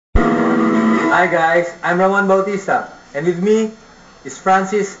Hi guys, I'm Ramon Bautista, and with me is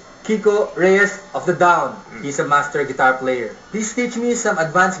Francis Kiko Reyes of the Down. He's a master guitar player. Please teach me some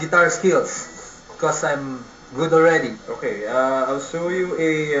advanced guitar skills, because I'm good already. Okay, I'll show you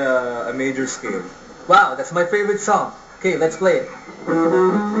a major scale. Wow, that's my favorite song. Okay, let's play it.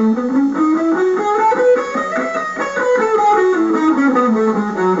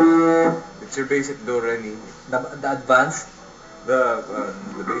 It's your basic do re mi. The advanced? The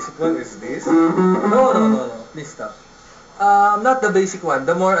basic one is this. No. Please stop. Not the basic one,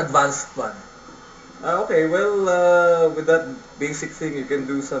 the more advanced one. Okay, well, with that basic thing, you can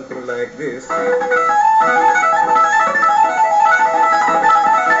do something like this.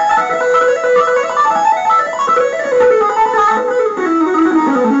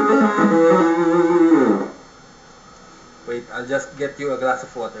 Wait, I'll just get you a glass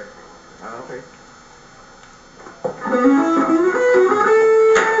of water. Okay.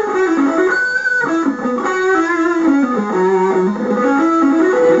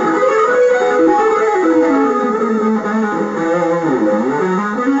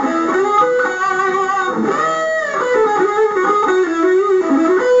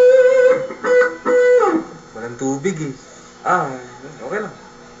 Walang tubig eh. Okay lang.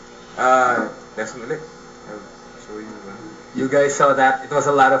 Lesson ulit. I'll show you. You guys saw that. It was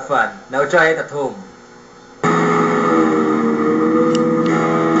a lot of fun. Now try it at home.